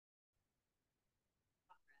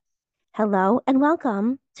Hello and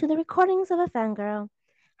welcome to the Recordings of a Fangirl.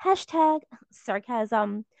 Hashtag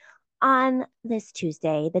sarcasm on this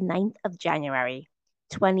Tuesday, the 9th of January,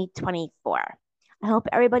 2024. I hope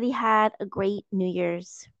everybody had a great New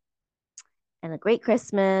Year's and a great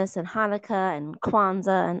Christmas and Hanukkah and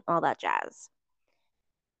Kwanzaa and all that jazz.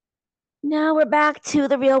 Now we're back to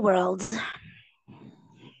the real world.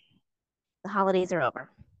 The holidays are over.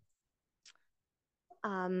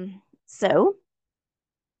 So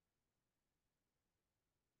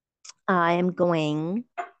I am going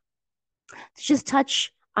to just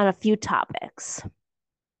touch on a few topics.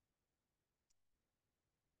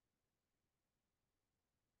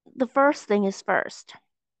 The first thing is first.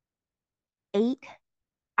 8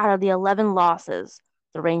 out of the 11 losses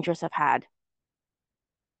the Rangers have had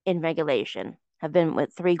in regulation have been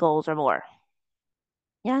with 3 goals or more.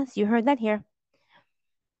 Yes, you heard that here.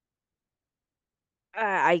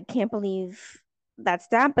 I can't believe that's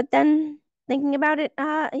that, but then thinking about it,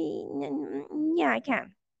 yeah, I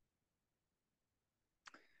can.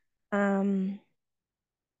 Um,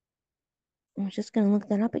 I was just gonna look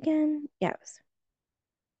that up again. Yes.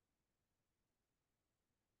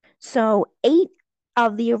 So 8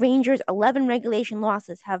 of the Rangers' 11 regulation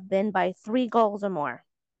losses have been by 3 goals or more.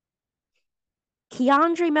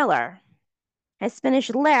 Keandre Miller has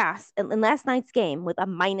finished last in last night's game with a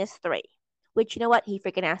 -3, which you know what he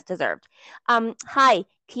freaking ass deserved. Hi,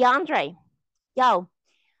 Keandre. Yo,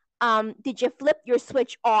 did you flip your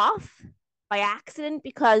switch off by accident?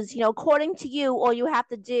 Because according to you, all you have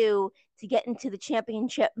to do to get into the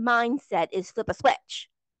championship mindset is flip a switch.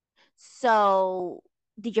 So,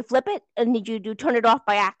 did you flip it, and did you turn it off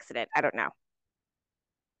by accident? I don't know.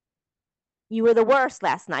 You were the worst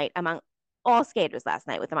last night among all skaters last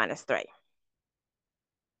night with a -3.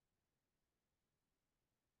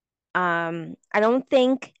 I don't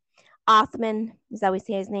think Othman, is that we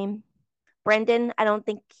say his name? Brendan, I don't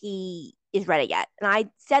think he is ready yet. And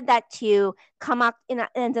I said that to you come up in the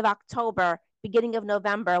end of October, beginning of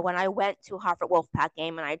November, when I went to Hartford Wolfpack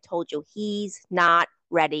game, and I told you he's not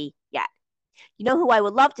ready yet. You know who I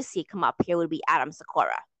would love to see come up here would be Adam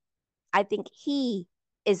Sikora. I think he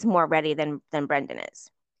is more ready than Brendan is,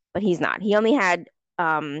 but he's not. He only had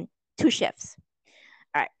 2 shifts.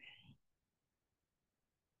 All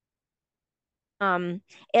right.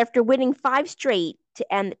 After winning 5 straight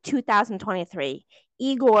to end 2023,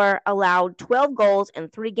 Igor allowed 12 goals in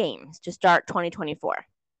 3 games to start 2024.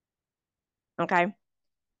 Okay.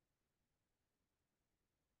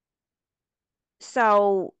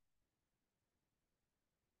 So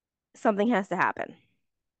something has to happen.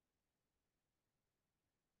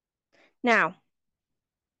 Now,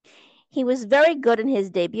 he was very good in his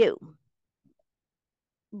debut,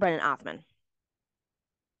 Brennan Othman.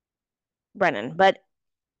 Brennan,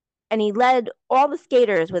 and he led all the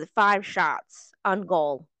skaters with 5 shots on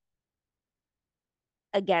goal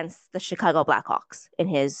against the Chicago Blackhawks in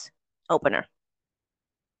his opener.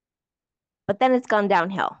 But then it's gone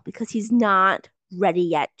downhill because he's not ready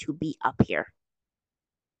yet to be up here.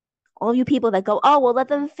 All you people that go, oh, well, let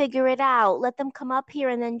them figure it out. Let them come up here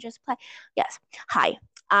and then just play. Yes. Hi.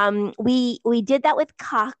 We did that with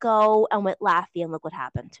Kako and with Laffy, and look what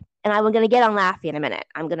happened. And I'm going to get on Laffy in a minute.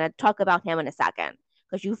 I'm going to talk about him in a second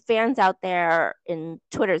because you fans out there in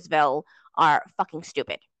Twittersville are fucking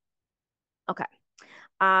stupid. Okay.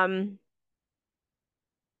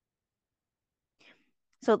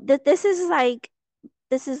 So this is like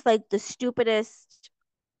the stupidest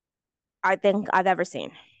I think I've ever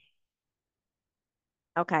seen.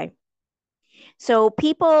 Okay. So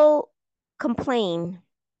people complain.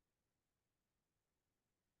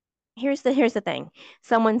 Here's the thing.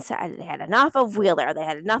 Someone said they had enough of Wheeler, they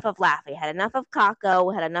had enough of Laffy, had enough of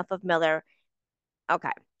Kako, had enough of Miller.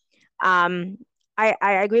 Okay. Um, I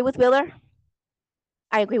agree with Wheeler.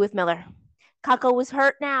 I agree with Miller. Kako was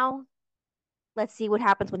hurt now. Let's see what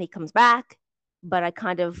happens when he comes back. But I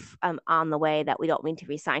kind of am on the way that we don't mean to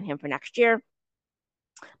resign him for next year.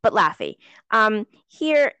 But Laffy.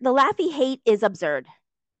 Here the Laffy hate is absurd.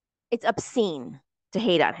 It's obscene to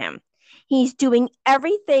hate on him. He's doing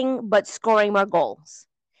everything but scoring more goals.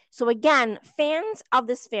 So again, fans of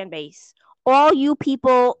this fan base, all you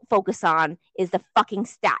people focus on is the fucking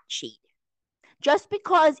stat sheet. Just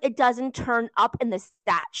because it doesn't turn up in the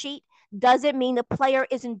stat sheet doesn't mean the player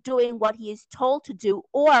isn't doing what he is told to do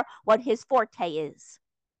or what his forte is,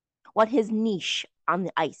 what his niche on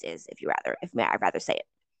the ice is, if I'd rather say it.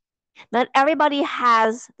 Not everybody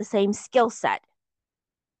has the same skill set.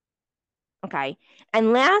 Okay.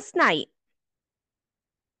 And last night,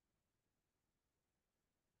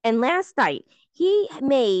 he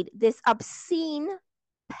made this obscene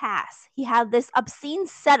pass. He had this obscene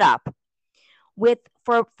setup with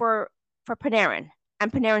for Panarin.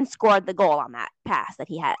 And Panarin scored the goal on that pass that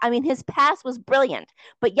he had. I mean, his pass was brilliant,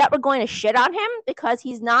 but yet we're going to shit on him because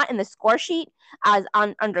he's not in the score sheet as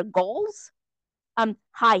on under goals.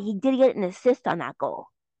 Hi, he did get an assist on that goal.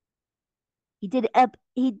 He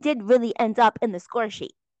did really end up in the score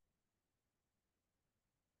sheet.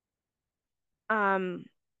 Um,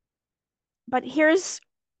 but here's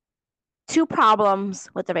two problems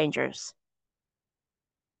with the Rangers.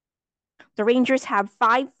 The Rangers have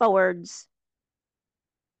 5 forwards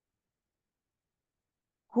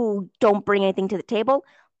who don't bring anything to the table,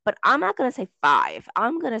 but I'm not going to say 5.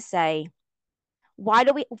 I'm going to say, why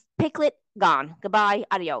do we Picklet gone? Goodbye,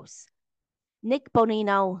 adios. Nick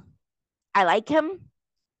Bonino, I like him,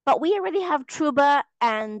 but we already have Truba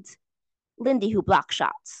and Lindy who block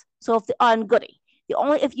shots. So if on Goody, the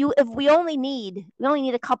only if we only need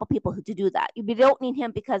a couple people to do that. We don't need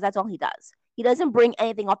him because that's all he does. He doesn't bring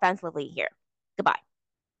anything offensively here. Goodbye.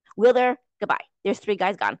 Wheeler, goodbye. There's 3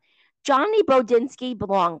 guys gone. Johnny Brodinski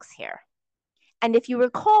belongs here. And if you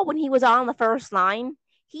recall, when he was on the first line,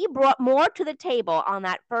 he brought more to the table on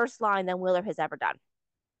that first line than Wheeler has ever done.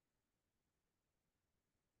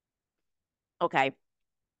 Okay.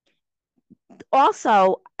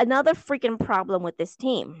 Also, another freaking problem with this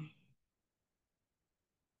team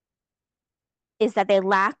is that they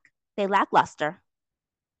lack luster.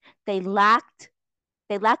 They lack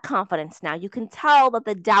confidence now. You can tell that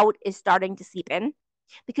the doubt is starting to seep in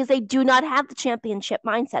because they do not have the championship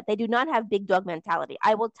mindset. They do not have big dog mentality.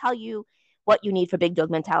 I will tell you what you need for big dog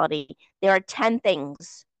mentality. There are 10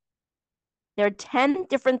 things. There are 10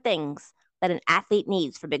 different things that an athlete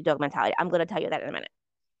needs for big dog mentality. I'm going to tell you that in a minute.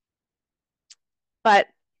 But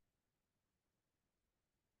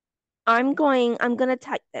I'm going to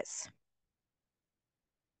type this.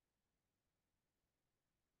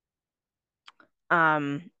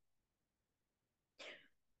 Trouba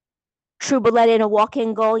let in a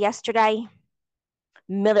walk-in goal yesterday.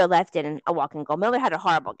 Miller left in a walk-in goal. Miller had a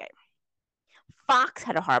horrible game. Fox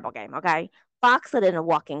had a horrible game, okay? Fox let in a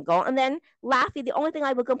walk-in goal. And then Laffy, the only thing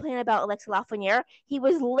I would complain about Alexa Lafreniere, he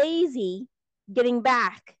was lazy getting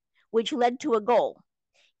back, which led to a goal.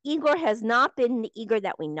 Igor has not been the Igor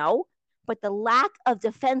that we know, but the lack of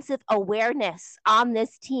defensive awareness on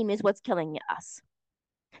this team is what's killing us.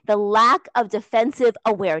 The lack of defensive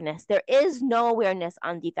awareness. There is no awareness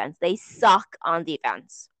on defense. They suck on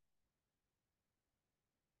defense.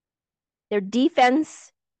 Their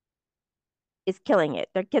defense is killing it.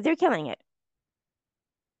 They're killing it.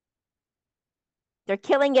 They're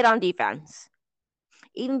killing it on defense,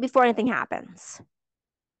 even before anything happens.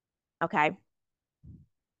 Okay.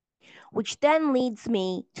 Which then leads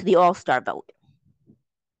me to the All-Star vote.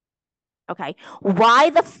 Okay. Why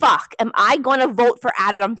the fuck am I going to vote for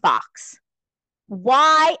Adam Fox?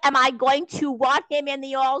 Why am I going to want him in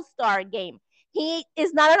the All-Star game? He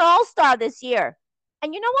is not an All-Star this year.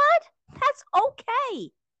 And you know what? That's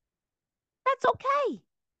okay. That's okay.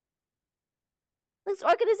 This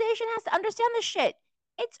organization has to understand this shit.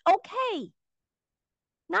 It's okay.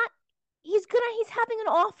 Not he's having an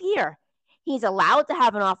off year. He's allowed to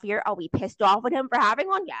have an off year. Are we pissed off at him for having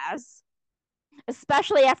one? Yes.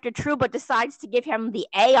 Especially after Trouba decides to give him the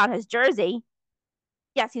A on his jersey.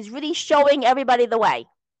 Yes, he's really showing everybody the way.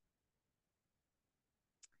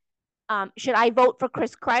 Should I vote for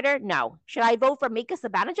Chris Kreider? No. Should I vote for Mika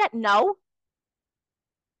Zibanejad? No.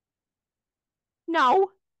 No.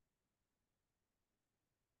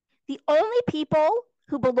 The only people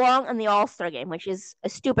who belong in the All-Star game, which is a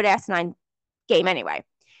stupid asinine game anyway,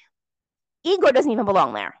 Igor doesn't even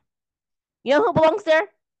belong there. You know who belongs there?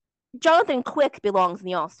 Jonathan Quick belongs in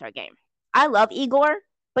the All-Star game. I love Igor,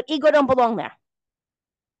 but Igor don't belong there.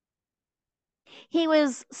 He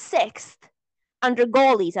was 6th under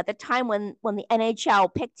goalies at the time when the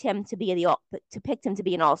NHL picked him to be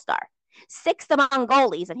an All-Star. 6th among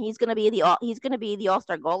goalies, and he's going to be the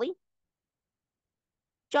All-Star goalie.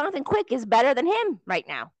 Jonathan Quick is better than him right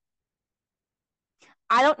now.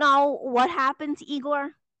 I don't know what happened to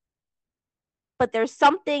Igor, but there's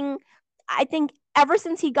something. I think ever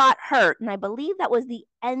since he got hurt, and I believe that was the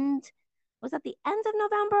end. Was that the end of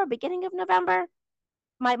November or beginning of November?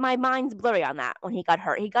 My mind's blurry on that when he got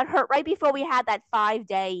hurt. He got hurt right before we had that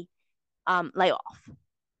 5-day layoff.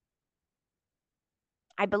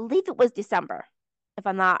 I believe it was December, if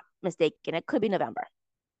I'm not mistaken. It could be November.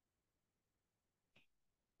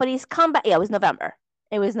 But he's come back. Yeah, it was November.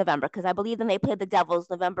 It was November because I believe then they played the Devils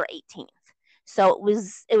November 18th. So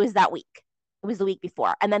it was that week. It was the week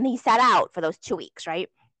before. And then he sat out for those 2 weeks, right?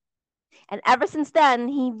 And ever since then,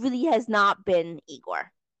 he really has not been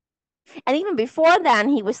Igor. And even before then,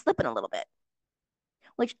 he was slipping a little bit.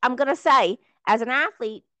 Which I'm going to say, As an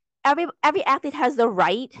athlete, every athlete has the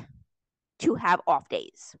right to have off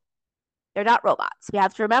days. They're not robots. We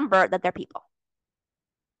have to remember that they're people.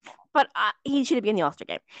 But he shouldn't be in the All-Star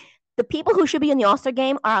game. The people who should be in the All-Star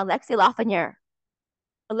game are Alexei Lafreniere.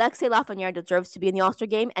 Alexei Lafreniere deserves to be in the All-Star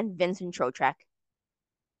game, and Vincent Trocheck.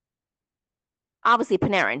 Obviously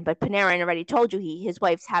Panarin, but Panarin already told you his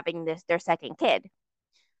wife's having their second kid.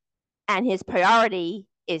 And his priority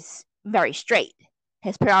is very straight.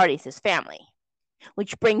 His priority is his family.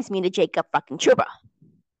 Which brings me to Jacob fucking Trouba.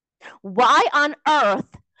 Why on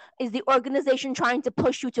earth is the organization trying to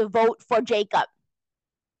push you to vote for Jacob?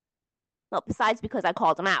 Well, besides because I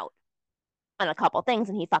called him out on a couple things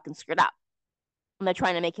and he fucking screwed up. And they're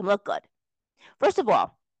trying to make him look good. First of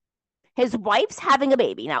all, his wife's having a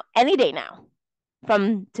baby now, any day now.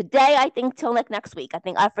 From today, I think, till like next week.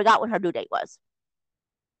 I forgot when her due date was.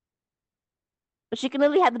 But she can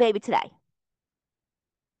literally have the baby today.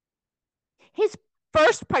 His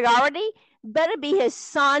first priority better be his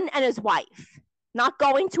son and his wife, not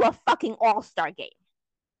going to a fucking All-Star game.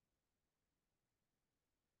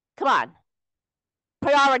 Come on.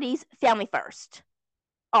 Priorities, family first.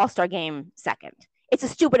 All-Star game second. It's a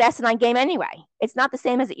stupid asinine game anyway. It's not the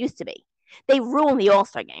same as it used to be. They ruined the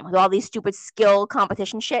All-Star game with all these stupid skill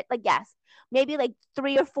competition shit. Like, yes, maybe like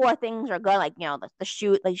 3 or 4 things are good, like, you know,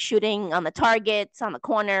 the shooting on the targets, on the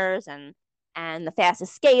corners, and the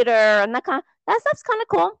fastest skater, and that stuff's kind of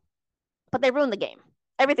cool. But they ruined the game.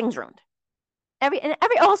 Everything's ruined. Every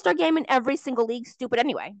All-Star game in every single league stupid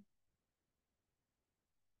anyway.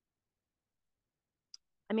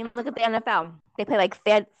 I mean, look at the NFL. They play like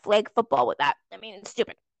flag football with that. I mean, it's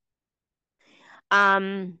stupid.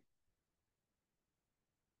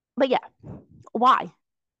 But yeah, why?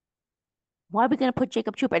 Why are we going to put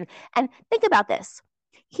Jacob Trouba in? And think about this.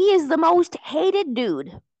 He is the most hated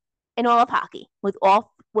dude in all of hockey with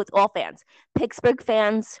all fans. Pittsburgh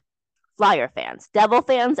fans, Flyer fans, Devil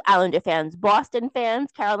fans, Islander fans, Boston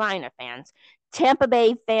fans, Carolina fans, Tampa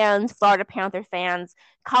Bay fans, Florida Panther fans,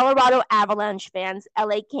 Colorado Avalanche fans,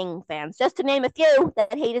 LA King fans, just to name a few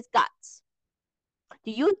that hate his guts.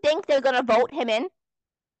 Do you think they're going to vote him in?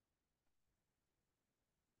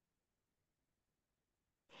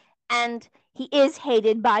 And he is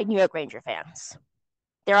hated by New York Ranger fans.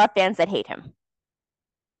 There are fans that hate him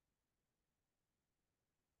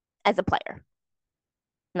as a player,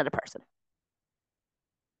 not a person.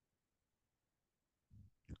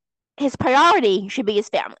 His priority should be his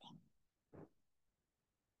family.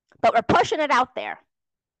 But we're pushing it out there.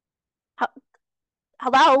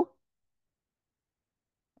 Hello?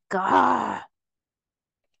 God.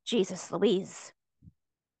 Jesus Louise.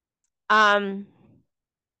 The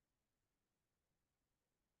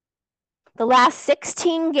last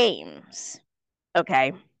 16 games,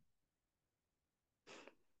 okay?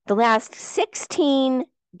 The last 16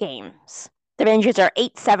 games, the Rangers are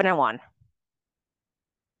 8-7-1.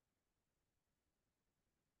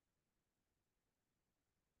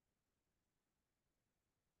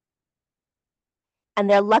 And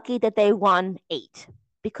they're lucky that they won 8,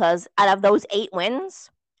 because out of those 8 wins,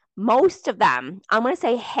 most of them, I'm going to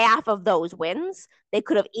say half of those wins, they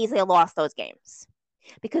could have easily lost those games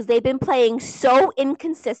because they've been playing so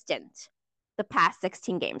inconsistent the past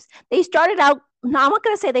 16 games. They started out, no, I'm not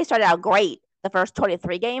going to say they started out great the first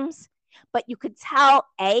 23 games, but you could tell,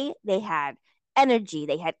 they had energy,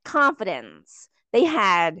 they had confidence, they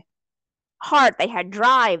had heart, they had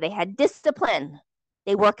drive, they had discipline,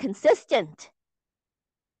 they were consistent.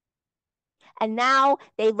 And now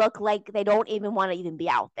they look like they don't even want to even be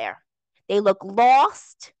out there. They look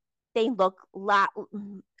lost. They look lost.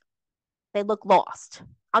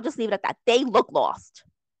 I'll just leave it at that. They look lost.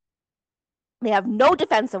 They have no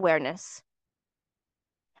defense awareness.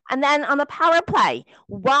 And then on the power play,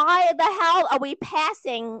 why the hell are we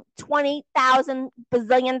passing 20,000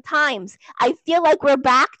 bazillion times? I feel like we're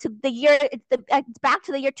back to the year, it's back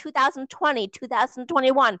to the year 2020,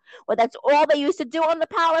 2021, where that's all they used to do on the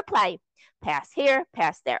power play. Pass here,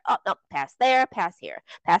 pass there, oh, no, pass there, pass here,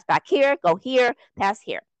 pass back here, go here, pass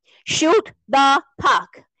here. Shoot the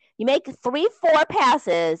puck. You make 3-4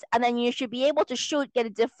 passes, and then you should be able to shoot, get a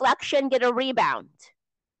deflection, get a rebound.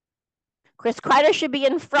 Chris Kreider should be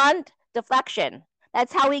in front, deflection.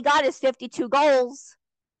 That's how he got his 52 goals.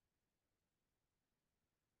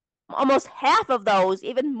 Almost half of those,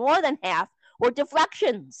 even more than half, were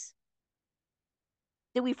deflections.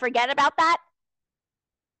 Did we forget about that?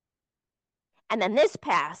 And then this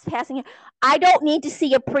passing, I don't need to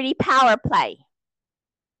see a pretty power play.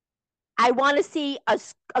 I want to see a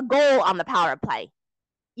goal on the power play.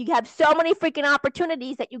 You have so many freaking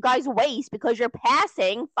opportunities that you guys waste because you're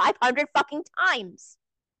passing 500 fucking times.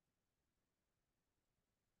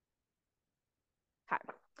 Okay.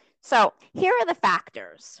 So here are the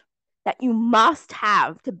factors that you must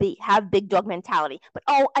have to have big dog mentality. But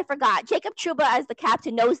oh, I forgot. Jacob Truba as the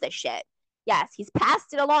captain knows this shit. Yes, he's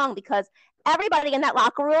passed it along because everybody in that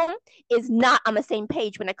locker room is not on the same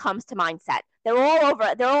page when it comes to mindset. They're all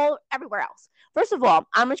over. They're all everywhere else. First of all,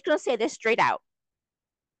 I'm just going to say this straight out.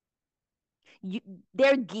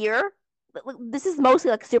 Their gear, this is mostly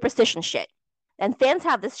like superstition shit. And fans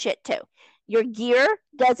have this shit too. Your gear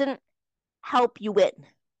doesn't help you win.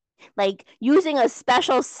 Like using a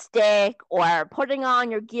special stick or putting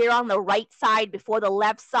on your gear on the right side before the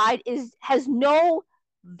left side has no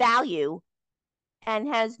value and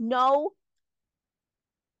has no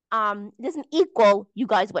doesn't equal you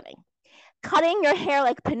guys winning. Cutting your hair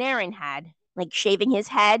like Panarin had, like shaving his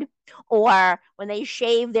head, or when they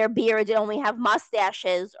shave their beards and only have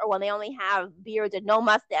mustaches, or when they only have beards and no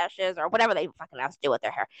mustaches, or whatever they fucking have to do with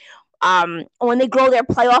their hair. When they grow their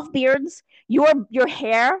playoff beards, your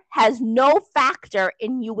hair has no factor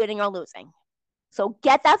in you winning or losing. So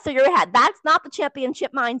get that through your head. That's not the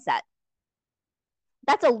championship mindset.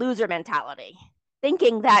 That's a loser mentality.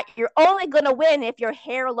 Thinking that you're only going to win if your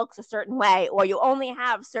hair looks a certain way, or you only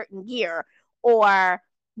have certain gear, or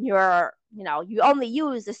you only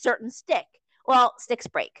use a certain stick. Well, sticks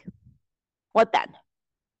break. What then?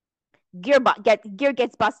 Gear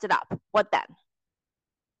gets busted up. What then?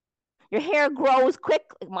 Your hair grows quick.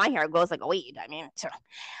 My hair grows like a weed. I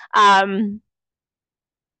mean,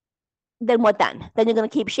 then what then? Then you're going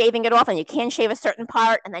to keep shaving it off, and you can't shave a certain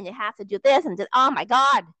part, and then you have to do this and oh my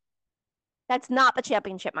God. That's not the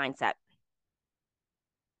championship mindset.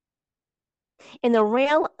 In the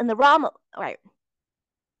realm, right.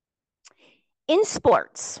 In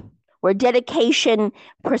sports, where dedication,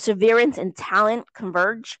 perseverance, and talent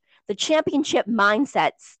converge, the championship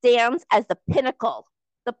mindset stands as the pinnacle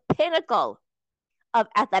of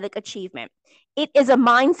athletic achievement. It is a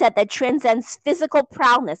mindset that transcends physical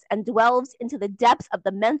prowess and delves into the depths of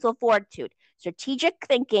the mental fortitude, strategic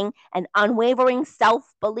thinking, and unwavering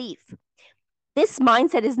self-belief. This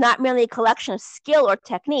mindset is not merely a collection of skill or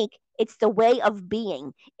technique, it's the way of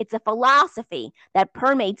being. It's a philosophy that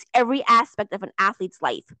permeates every aspect of an athlete's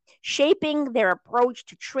life, shaping their approach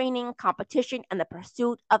to training, competition, and the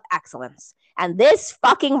pursuit of excellence. And this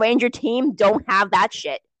fucking Ranger team don't have that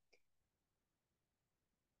shit.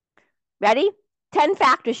 Ready? 10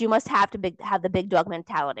 factors you must have to have the big dog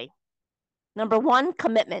mentality. Number 1,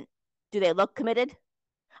 commitment. Do they look committed?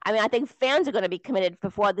 I mean, I think fans are going to be committed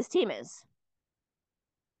before this team is.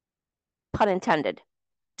 Pun intended.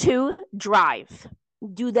 2, drive.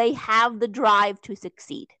 Do they have the drive to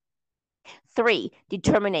succeed? 3,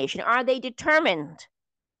 determination. Are they determined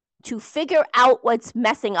to figure out what's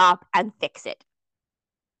messing up and fix it?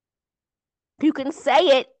 You can say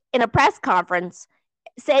it in a press conference.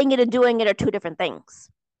 Saying it and doing it are two different things.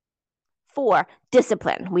 4,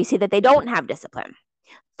 discipline. We see that they don't have discipline.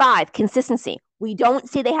 5, consistency. We don't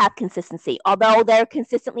see they have consistency, although they're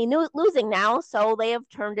consistently losing now, so they have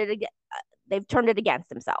turned it against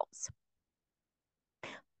themselves.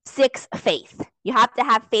 6, faith. You have to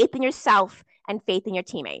have faith in yourself and faith in your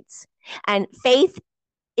teammates. And faith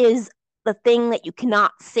is the thing that you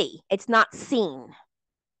cannot see. It's not seen.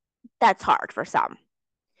 That's hard for some.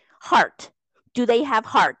 Heart. Do they have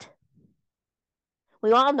heart?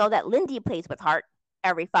 We all know that Lindy plays with heart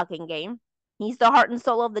every fucking game. He's the heart and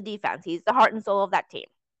soul of the defense. He's the heart and soul of that team.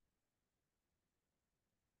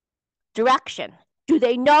 Direction. Do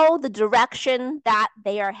they know the direction that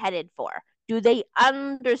they are headed for? Do they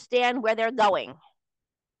understand where they're going?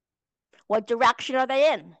 What direction are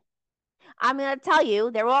they in? I'm going to tell you,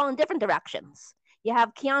 they're all in different directions. You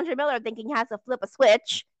have Keandre Miller thinking he has to flip a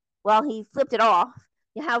switch. Well, he flipped it off.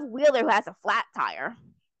 You have Wheeler who has a flat tire.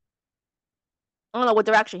 I don't know what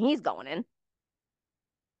direction he's going in.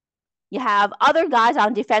 You have other guys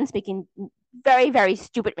on defense making very, very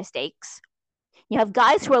stupid mistakes. You have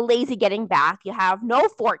guys who are lazy getting back. You have no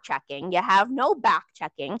forechecking. You have no back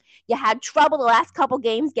checking. You had trouble the last couple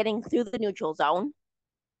games getting through the neutral zone.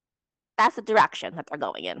 That's the direction that they're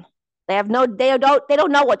going in. They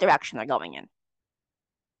don't know what direction they're going in.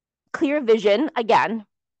 Clear vision, again.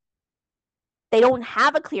 They don't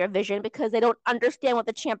have a clear vision because they don't understand what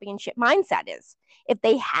the championship mindset is. If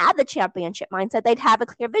they had the championship mindset, they'd have a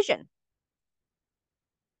clear vision.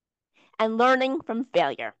 And learning from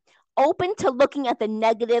failure. Open to looking at the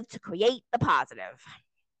negative to create the positive.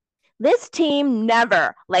 This team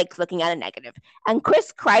never likes looking at a negative. And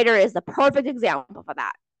Chris Kreider is the perfect example for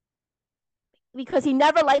that. Because he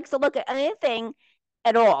never likes to look at anything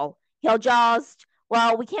at all. He'll just,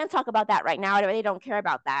 well, we can't talk about that right now. I really don't care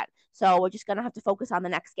about that. So we're just going to have to focus on the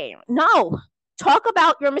next game. No, talk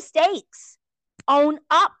about your mistakes. Own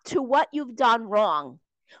up to what you've done wrong.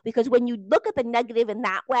 Because when you look at the negative in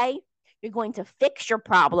that way, you're going to fix your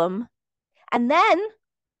problem. And then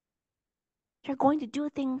you're going to do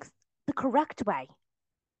things the correct way.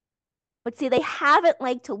 But see, they haven't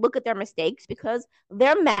liked to look at their mistakes because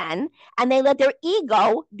they're men and they let their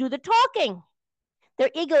ego do the talking.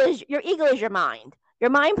 Their ego is your ego is your mind.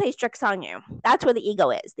 Your mind plays tricks on you. That's where the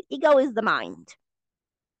ego is. The ego is the mind.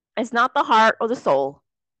 It's not the heart or the soul.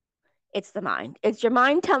 It's the mind. It's your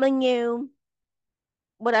mind telling you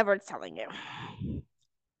whatever it's telling you.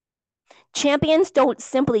 Champions don't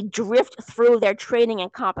simply drift through their training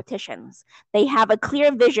and competitions. They have a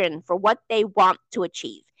clear vision for what they want to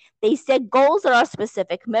achieve. They set goals that are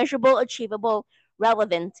specific, measurable, achievable,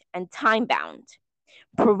 relevant, and time bound,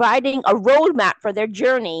 providing a roadmap for their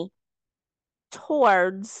journey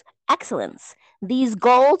towards excellence. These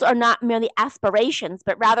goals are not merely aspirations,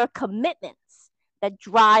 but rather commitments that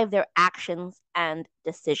drive their actions and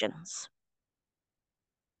decisions.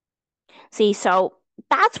 See, so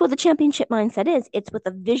that's what the championship mindset is. It's with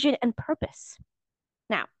a vision and purpose.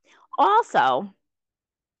 Now, also,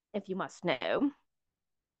 if you must know,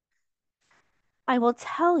 I will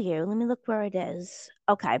tell you, let me look where it is.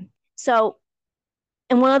 Okay. So,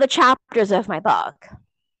 in one of the chapters of my book,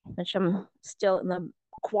 which I'm still in the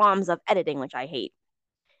qualms of editing, which I hate.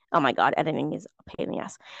 Oh my God, editing is a pain in the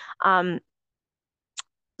ass.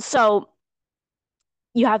 So,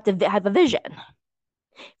 you have to have a vision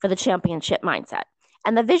for the championship mindset.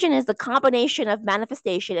 And the vision is the combination of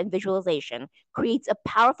manifestation and visualization creates a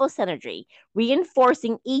powerful synergy,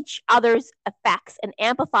 reinforcing each other's effects and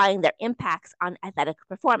amplifying their impacts on athletic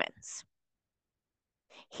performance.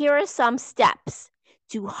 Here are some steps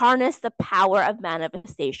to harness the power of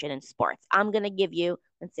manifestation in sports. I'm going to give you,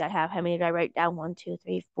 let's see, I have, how many did I write down? 1, 2,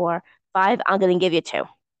 3, 4, 5. I'm going to give you 2.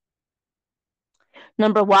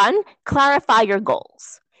 Number 1, clarify your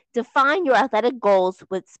goals. Define your athletic goals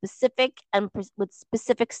with specific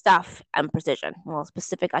stuff and precision. Well,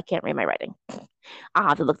 specific, I can't read my writing. I'll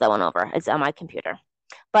have to look that one over. It's on my computer.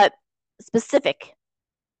 But specific,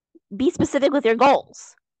 be specific with your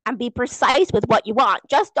goals and be precise with what you want.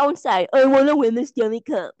 Just don't say, I want to win the Stanley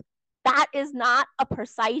Cup. That is not a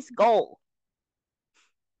precise goal.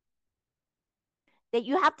 That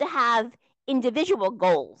you have to have individual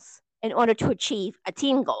goals in order to achieve a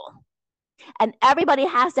team goal. And everybody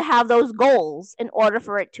has to have those goals in order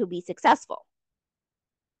for it to be successful.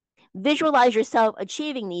 Visualize yourself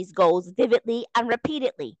achieving these goals vividly and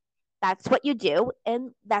repeatedly. That's what you do, and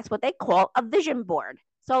that's what they call a vision board.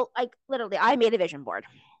 So, like, literally, I made a vision board.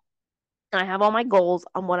 And I have all my goals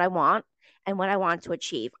on what I want and what I want to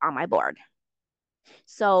achieve on my board.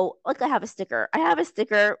 So, like, I have a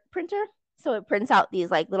sticker printer. So it prints out these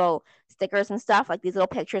like little stickers and stuff, like these little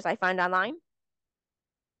pictures I find online.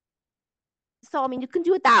 So, I mean, you can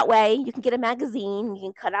do it that way. You can get a magazine, you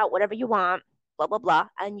can cut out whatever you want, blah, blah, blah,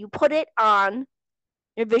 and you put it on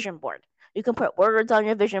your vision board. You can put words on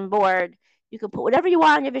your vision board. You can put whatever you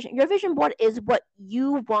want on your vision. Your vision board is what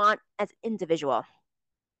you want as an individual.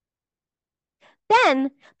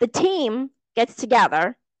 Then the team gets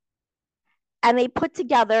together and they put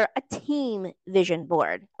together a team vision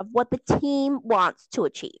board of what the team wants to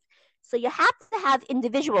achieve. So you have to have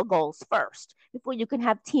individual goals first before you can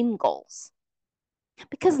have team goals.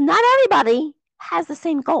 Because not everybody has the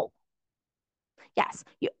same goal. Yes,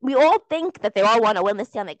 we all think that they all want to win the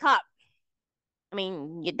Stanley Cup. I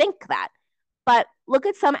mean, you think that. But look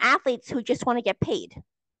at some athletes who just want to get paid.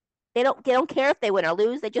 They don't care if they win or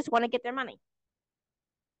lose. They just want to get their money.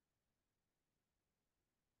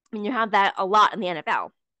 I mean, you have that a lot in the NFL.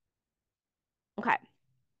 Okay.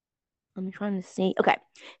 I'm trying to see. Okay.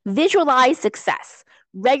 Visualize success.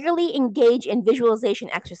 Regularly engage in visualization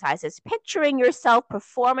exercises, picturing yourself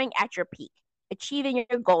performing at your peak, achieving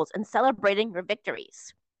your goals, and celebrating your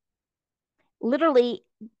victories. Literally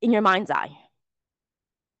in your mind's eye.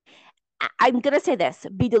 I'm going to say this,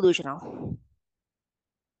 be delusional.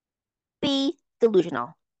 Be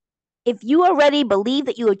delusional. If you already believe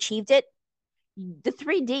that you achieved it, the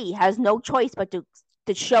 3D has no choice but to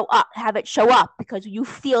show up, have it show up because you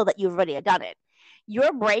feel that you've already done it.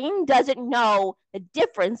 Your brain doesn't know the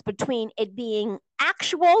difference between it being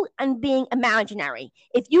actual and being imaginary.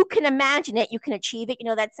 If you can imagine it, you can achieve it. You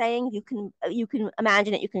know that saying, you can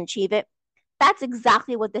imagine it, you can achieve it. That's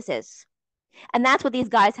exactly what this is. And that's what these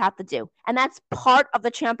guys have to do. And that's part of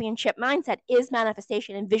the championship mindset is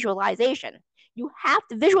manifestation and visualization. You have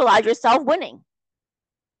to visualize yourself winning.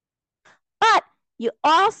 But you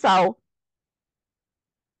also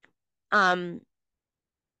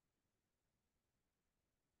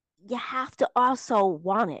you have to also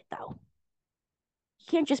want it though.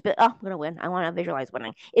 can't just be, oh, I'm going to win. I want to visualize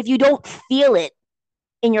winning. If you don't feel it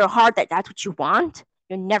in your heart that that's what you want,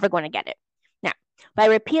 you're never going to get it. Now, by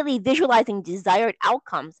repeatedly visualizing desired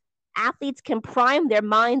outcomes, athletes can prime their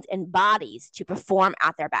minds and bodies to perform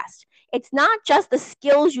at their best. It's not just the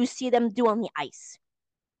skills you see them do on the ice.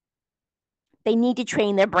 They need to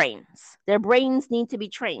train their brains. Their brains need to be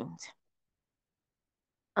trained.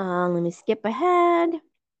 Let me skip ahead.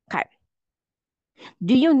 Okay.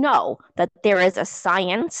 Do you know that there is a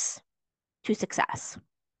science to success?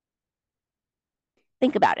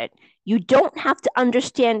 Think about it. You don't have to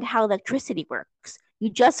understand how electricity works. You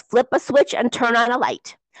just flip a switch and turn on a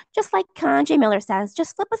light. Just like Kanye Miller says,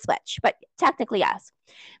 just flip a switch. But technically, yes.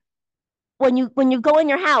 When you go in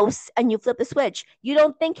your house and you flip the switch, you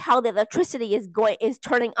don't think how the electricity is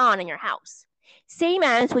turning on in your house. Same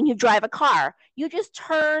as when you drive a car, you just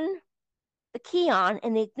turn the key on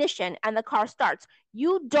in the ignition and the car starts.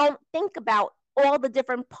 You don't think about all the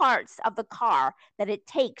different parts of the car that it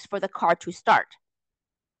takes for the car to start.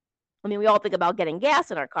 I mean, we all think about getting gas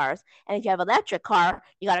in our cars, and if you have an electric car,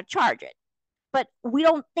 you got to charge it. But we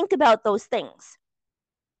don't think about those things.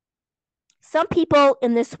 Some people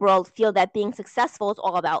in this world feel that being successful is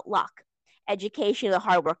all about luck, education, the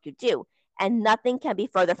hard work you do, and nothing can be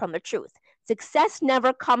further from the truth. Success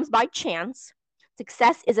never comes by chance.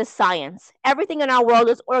 Success is a science. Everything in our world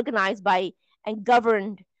is organized by and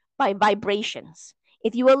governed by vibrations.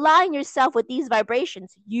 If you align yourself with these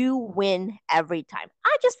vibrations, you win every time.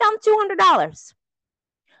 I just found $200.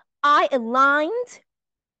 I aligned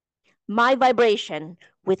my vibration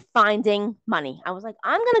with finding money. I was like,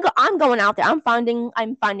 I'm going out there. I'm finding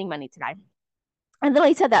money today. And then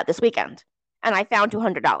I said that this weekend, and I found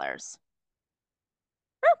 $200.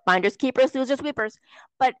 Finders keepers, losers sweepers.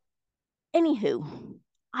 But anywho,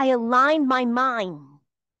 I aligned my mind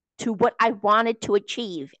to what I wanted to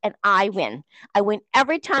achieve, and I win. I win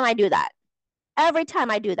every time I do that. Every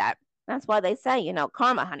time I do that. That's why they say,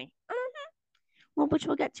 karma, honey. Well, which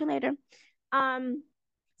we'll get to later.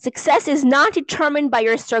 Success is not determined by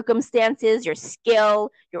your circumstances, your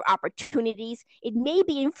skill, your opportunities. It may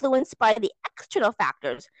be influenced by the external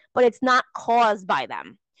factors, but it's not caused by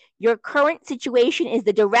them. Your current situation is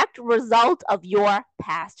the direct result of your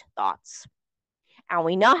past thoughts. And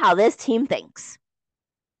we know how this team thinks.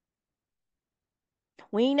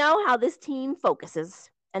 We know how this team focuses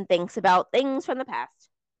and thinks about things from the past.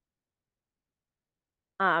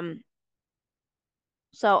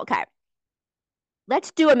 Okay.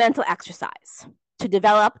 Let's do a mental exercise to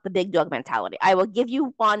develop the big dog mentality. I will give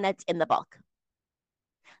you one that's in the book.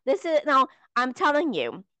 Now, I'm telling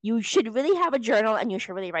you, you should really have a journal and you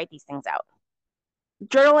should really write these things out.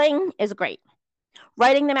 Journaling is great.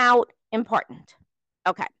 Writing them out, important.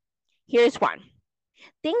 Okay, here's one.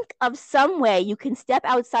 Think of some way you can step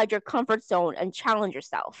outside your comfort zone and challenge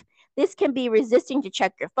yourself. This can be resisting to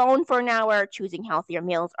check your phone for an hour, choosing healthier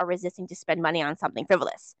meals, or resisting to spend money on something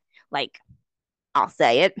frivolous, like, I'll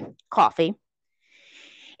say it, coffee.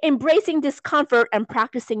 Embracing discomfort and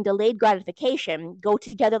practicing delayed gratification go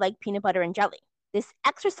together like peanut butter and jelly. This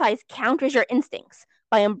exercise counters your instincts.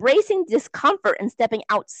 By embracing discomfort and stepping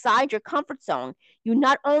outside your comfort zone, you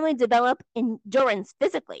not only develop endurance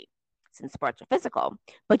physically, since sports are physical,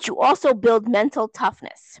 but you also build mental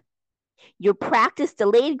toughness. You practice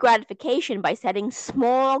delayed gratification by setting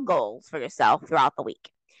small goals for yourself throughout the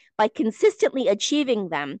week. By consistently achieving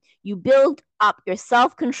them, you build up your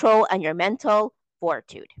self-control and your mental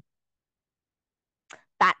fortitude.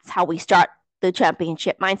 That's how we start the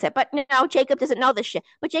championship mindset. But Jacob doesn't know this shit.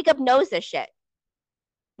 But Jacob knows this shit.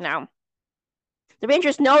 No. The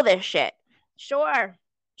Rangers know this shit. Sure,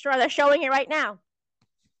 they're showing it right now.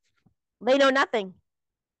 They know nothing.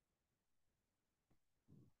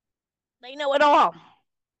 They know it all.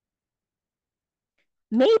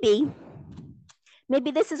 Maybe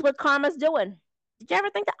this is what karma's doing. Did you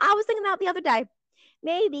ever think that? I was thinking that the other day.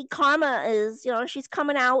 Maybe karma is, she's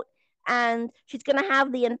coming out and she's going to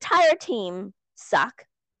have the entire team suck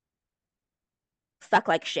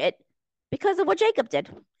like shit because of what Jacob did.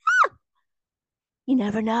 You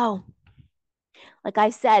never know. Like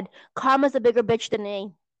I said, karma's a bigger bitch than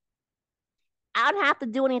me. I don't have to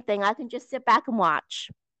do anything. I can just sit back and watch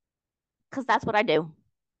because that's what I do. I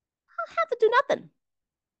don't have to do nothing.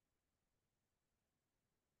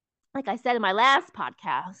 Like I said in my last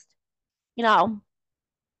podcast,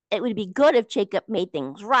 it would be good if Jacob made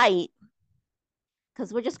things right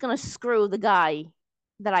because we're just going to screw the guy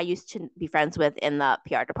that I used to be friends with in the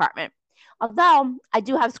PR department. Although I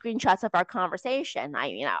do have screenshots of our conversation,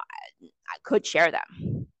 I could share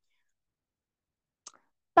them.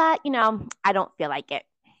 But, I don't feel like it.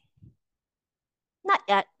 Not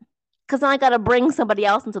yet. because I got to bring somebody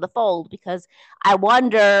else into the fold because I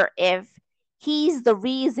wonder if he's the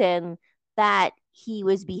reason that he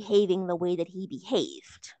was behaving the way that he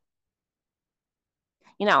behaved.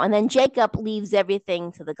 And then Jacob leaves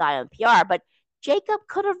everything to the guy on PR, but Jacob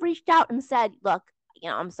could have reached out and said, look,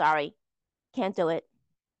 I'm sorry, can't do it.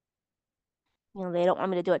 They don't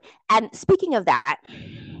want me to do it. And speaking of that,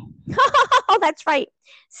 oh, that's right.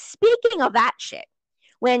 Speaking of that shit,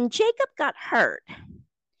 when Jacob got hurt,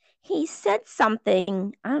 he said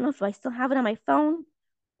something. I don't know if I still have it on my phone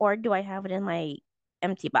or do I have it in my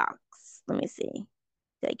empty box? Let me see.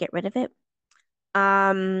 Did I get rid of it?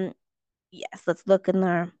 Yes, let's look in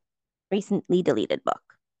the recently deleted book.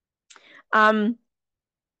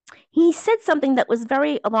 He said something that was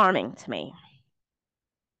very alarming to me.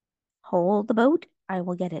 Hold the boat. I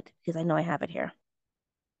will get it because I know I have it here.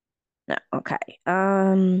 No, okay.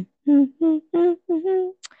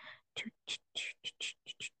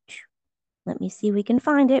 Let me see if we can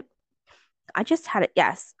find it. I just had it.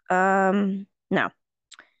 Yes. No.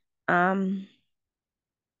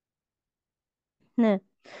 Nah.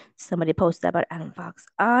 Somebody posted about Adam Fox.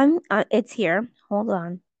 It's here. Hold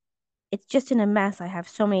on. It's just in a mess. I have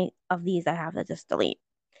so many of these I have to just delete.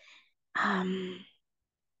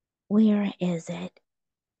 Where is it?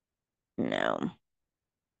 No.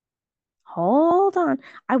 Hold on.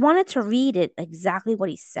 I wanted to read it exactly what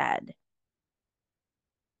he said,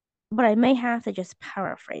 but I may have to just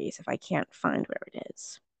paraphrase if I can't find where it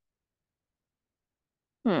is.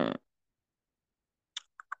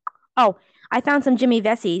 Oh, I found some Jimmy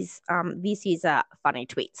VC's funny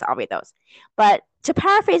tweets. I'll read those. But to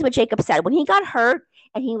paraphrase what Jacob said, when he got hurt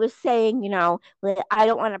and he was saying, I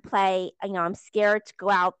don't want to play, I'm scared to go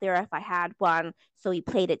out there if I had one. So he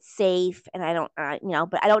played it safe and I don't,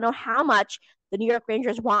 but I don't know how much the New York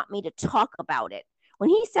Rangers want me to talk about it. When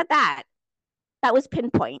he said that, that was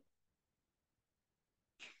pinpoint.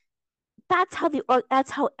 That's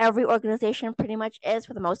how every organization pretty much is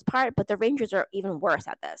for the most part, but the Rangers are even worse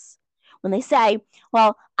at this. When they say,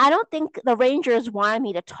 well, I don't think the Rangers wanted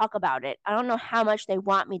me to talk about it. I don't know how much they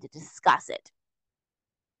want me to discuss it.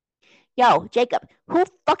 Yo, Jacob, who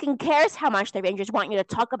fucking cares how much the Rangers want you to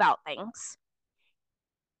talk about things?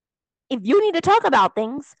 If you need to talk about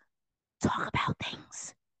things, talk about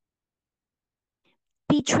things.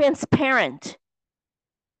 Be transparent.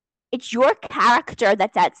 It's your character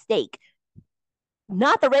that's at stake,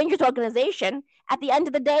 not the Rangers organization. At the end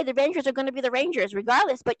of the day, the Rangers are going to be the Rangers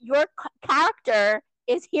regardless, but your character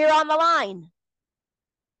is here on the line.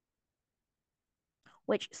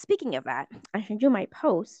 Which, speaking of that, I should do my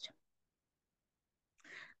post.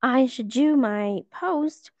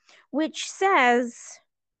 Which says,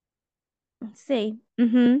 let's see,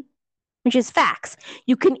 which is facts.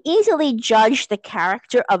 You can easily judge the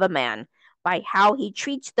character of a man by how he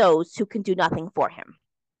treats those who can do nothing for him.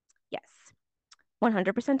 Yes,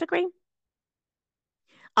 100% agree.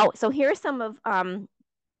 Oh, so here's some of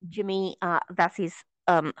Jimmy Vessey's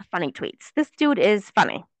funny tweets. This dude is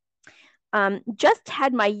funny. Just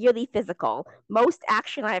had my yearly physical, most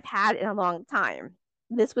action I've had in a long time.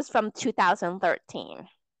 This was from 2013.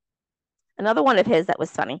 Another one of his that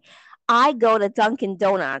was funny. I go to Dunkin'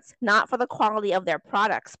 Donuts not for the quality of their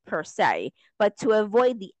products per se, but to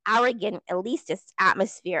avoid the arrogant, elitist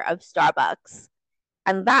atmosphere of Starbucks.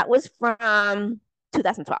 And that was from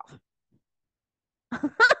 2012.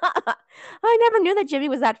 I never knew that Jimmy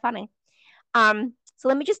was that funny. So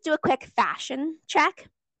let me just do a quick fashion check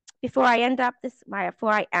before I end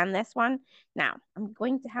this one. Now, I'm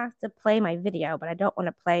going to have to play my video, but I don't want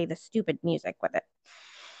to play the stupid music with it.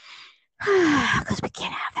 Because we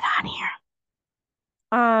can't have it on here.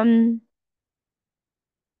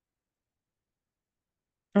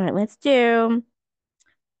 All right, let's do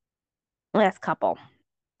last couple.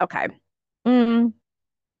 Okay. No,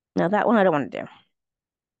 that one I don't want to do.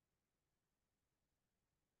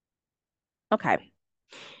 Okay.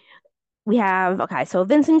 So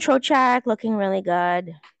Vincent Trocheck looking really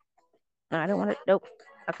good. No, I don't want to, nope.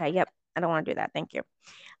 Okay, yep. I don't want to do that. Thank you.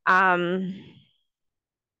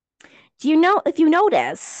 Do you know, if you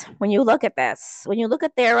notice, when you look at this, when you look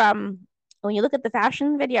at the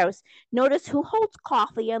fashion videos, notice who holds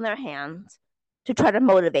coffee in their hands to try to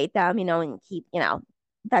motivate them, and keep,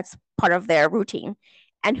 that's part of their routine,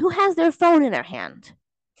 and who has their phone in their hand.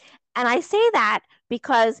 And I say that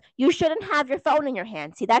because you shouldn't have your phone in your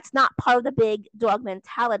hand. See, that's not part of the big dog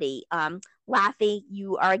mentality. Laffy,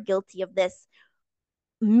 you are guilty of this.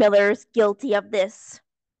 Miller's guilty of this.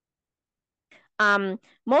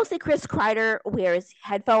 Mostly Chris Kreider wears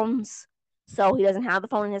headphones, so he doesn't have the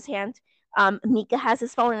phone in his hand. Mika has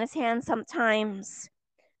his phone in his hand sometimes.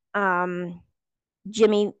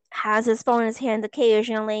 Jimmy has his phone in his hand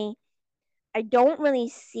occasionally. I don't really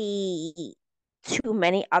see too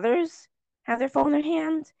many others have their phone in their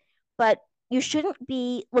hand, but you shouldn't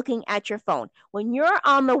be looking at your phone when you're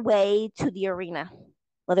on the way to the arena,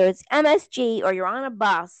 whether it's MSG or you're on a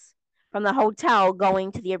bus from the hotel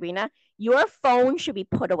going to the arena. Your phone should be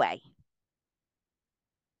put away.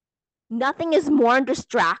 Nothing is more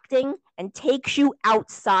distracting and takes you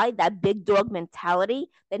outside that big dog mentality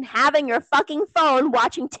than having your fucking phone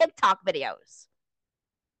watching TikTok videos.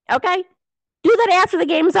 Okay? Do that after the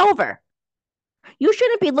game's over. You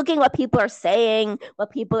shouldn't be looking what people are saying,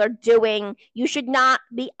 what people are doing. You should not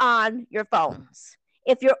be on your phones.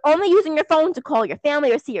 If you're only using your phone to call your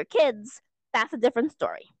family or see your kids, that's a different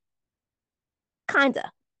story.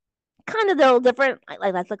 Kinda. Kind of a little different,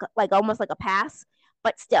 like that's like almost like a pass,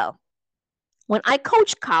 but still. When I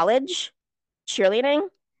coached college cheerleading,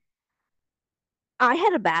 I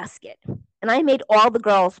had a basket and I made all the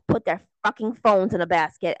girls put their fucking phones in a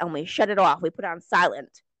basket and we shut it off. We put it on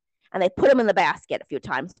silent and they put them in the basket a few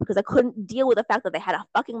times because I couldn't deal with the fact that they had to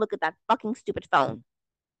fucking look at that fucking stupid phone.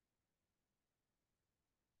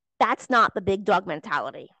 That's not the big dog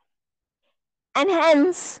mentality. And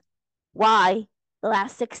hence why the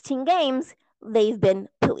last 16 games they've been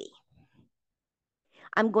pooey.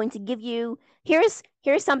 I'm going to give you here's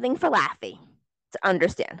something for Laffy to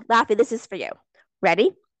understand. Laffy, this is for you.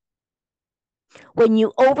 Ready? When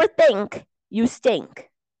you overthink, you stink.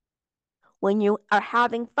 When you are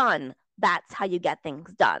having fun, that's how you get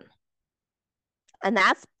things done. And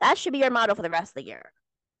that should be your motto for the rest of the year.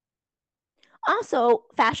 Also,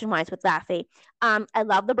 fashion wise with Laffy, I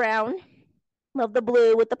love the brown, love the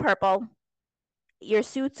blue with the purple. Your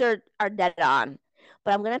suits are dead on.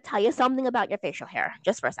 But I'm gonna tell you something about your facial hair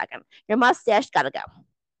just for a second. Your mustache gotta go.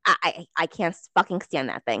 I can't fucking stand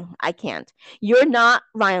that thing. I can't. You're not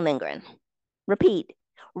Ryan Lindgren. Repeat.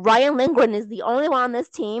 Ryan Lindgren is the only one on this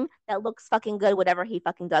team that looks fucking good, whatever he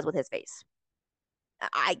fucking does with his face.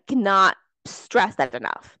 I cannot stress that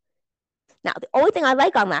enough. Now, the only thing I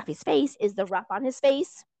like on Laffy's face is the rough on his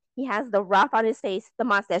face. He has the rough on his face. The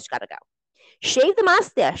mustache gotta go. Shave the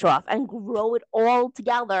mustache off and grow it all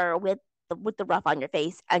together with the rough on your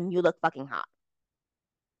face, and you look fucking hot.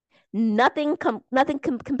 Nothing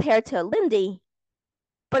compared to Lindy,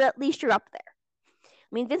 but at least you're up there.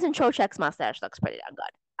 I mean, Vincent Trocek's mustache looks pretty damn good.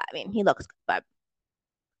 I mean, he looks good, but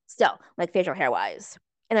still, like facial hair wise.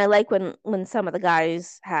 And I like when some of the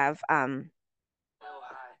guys have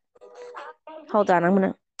hold on,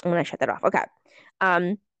 I'm gonna shut that off. Okay.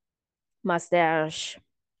 Um mustache.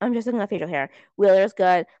 I'm just looking at facial hair. Wheeler's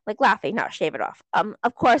good. Like Laffy, no, shave it off.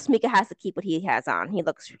 Of course Mika has to keep what he has on. He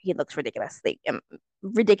looks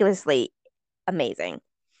ridiculously amazing.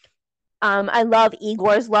 I love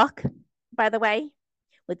Igor's look, by the way,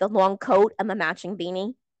 with the long coat and the matching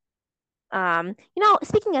beanie.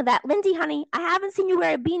 Speaking of that, Lindsay, honey, I haven't seen you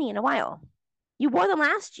wear a beanie in a while. You wore them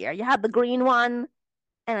last year. You had the green one,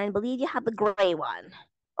 and I believe you had the gray one.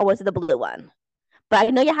 Or was it the blue one? But I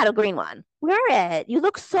know you had a green one. Wear it. You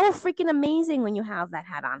look so freaking amazing when you have that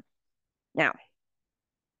hat on. Now,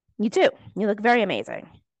 you do. You look very amazing.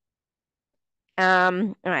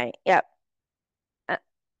 All right. Yep. Uh,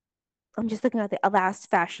 I'm just looking at the last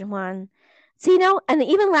fashion one. So, and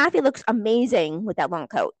even Laffy looks amazing with that long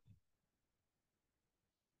coat.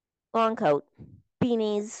 Long coat,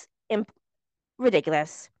 beanies,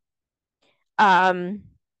 ridiculous. Um,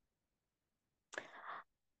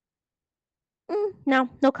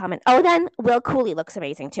 no comment. Oh, then Will Cooley looks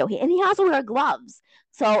amazing too. He also wears gloves.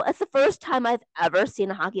 So it's the first time I've ever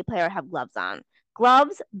seen a hockey player have gloves on.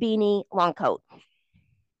 Gloves, beanie, long coat.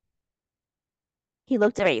 He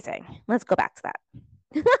looked amazing. Let's go back to that.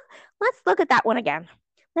 Let's look at that one again.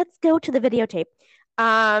 Let's go to the videotape.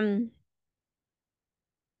 Um,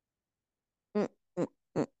 mm, mm,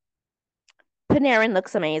 mm. Panarin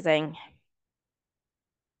looks amazing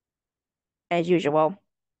as usual.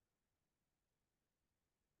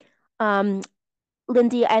 Um,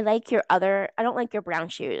 Lindy, I like your other. I don't like your brown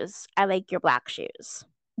shoes. I like your black shoes.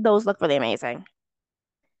 Those look really amazing.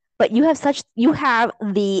 But you have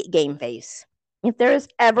the game face. If there's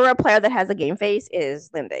ever a player that has a game face, is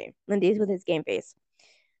Lindy. Lindy's with his game face.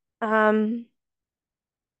 Um,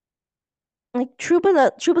 like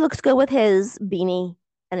Trouba looks good with his beanie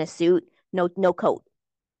and his suit. No coat.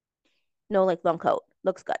 No like long coat.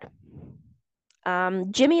 Looks good.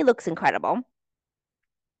 Jimmy looks incredible.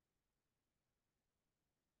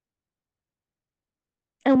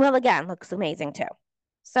 And Will again looks amazing too.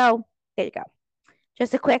 So there you go.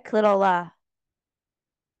 Just a quick thing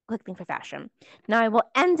for fashion. Now I will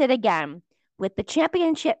end it again with the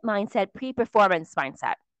championship mindset, pre-performance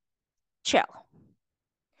mindset. Chill.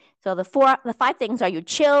 So the five things are: you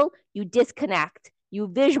chill, you disconnect, you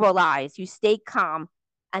visualize, you stay calm,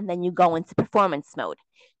 and then you go into performance mode.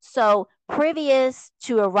 So previous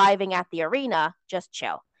to arriving at the arena, just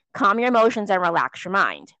chill. Calm your emotions and relax your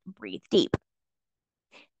mind. Breathe deep.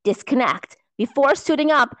 Disconnect. Before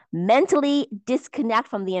suiting up, mentally disconnect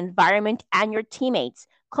from the environment and your teammates.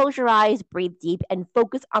 Close your eyes, breathe deep, and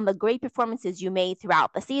focus on the great performances you made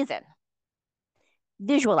throughout the season.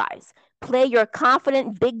 Visualize. Play your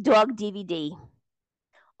confident big dog DVD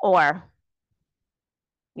or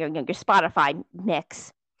your Spotify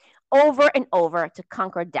mix over and over to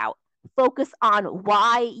conquer doubt. Focus on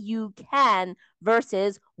why you can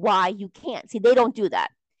versus why you can't. See, they don't do that.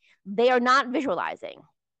 They are not visualizing,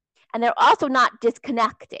 and they're also not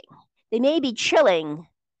disconnecting. They may be chilling,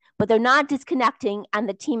 but they're not disconnecting, and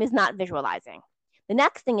the team is not visualizing. The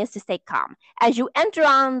next thing is to stay calm. As you enter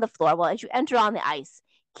on the floor, as you enter on the ice,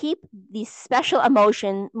 keep the special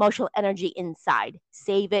emotional energy inside.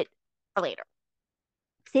 Save it for later.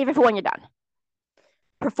 Save it for when you're done.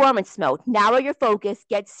 Performance mode. Narrow your focus,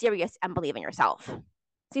 get serious, and believe in yourself.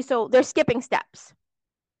 See, so they're skipping steps.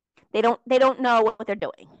 They don't know what they're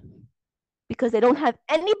doing because they don't have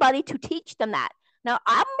anybody to teach them that. Now,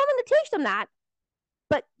 I'm willing to teach them that,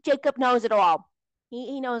 but Jacob knows it all.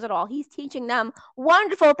 He knows it all. He's teaching them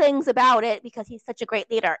wonderful things about it because he's such a great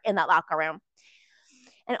leader in that locker room.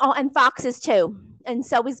 And Fox is too. And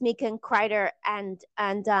so is Mika and Kreider and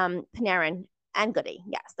Panarin and Goody.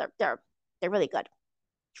 Yes, they're really good.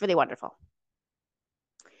 It's really wonderful.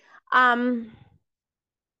 That's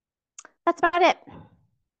about it.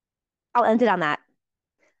 I'll end it on that.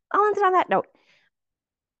 I'll end it on that note.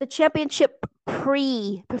 The championship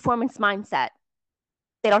pre-performance mindset,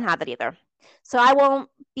 they don't have it either. So I won't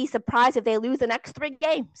be surprised if they lose the next 3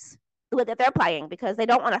 games that they're playing because they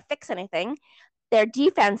don't want to fix anything. Their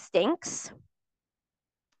defense stinks.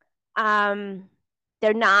 They're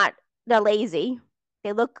lazy.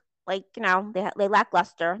 They look like, they lack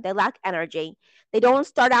luster. They lack energy. They don't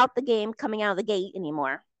start out the game coming out of the gate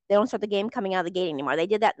anymore. They don't start the game coming out of the gate anymore. They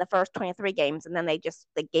did that in the first 23 games, and then they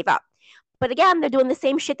gave up. But again, they're doing the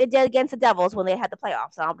same shit they did against the Devils when they had the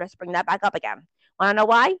playoffs. And I'll just bring that back up again. Want to know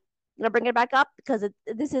why? I'm going to bring it back up because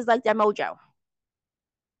this is like their mojo.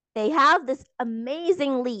 They have this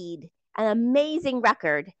amazing lead, an amazing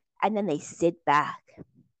record, and then they sit back.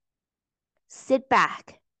 Sit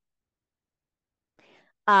back.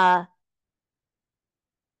 That's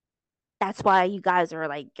why you guys are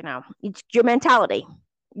like, it's your mentality.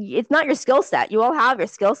 It's not your skill set. You all have your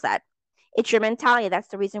skill set. It's your mentality. That's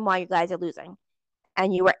the reason why you guys are losing.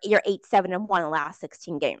 And you're 8-7-1 the last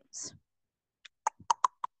 16 games.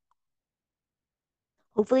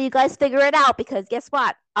 Hopefully you guys figure it out because guess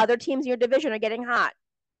what? Other teams in your division are getting hot.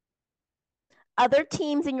 Other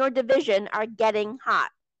teams in your division are getting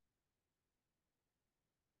hot.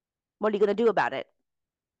 What are you going to do about it?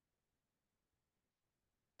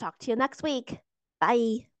 Talk to you next week.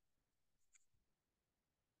 Bye.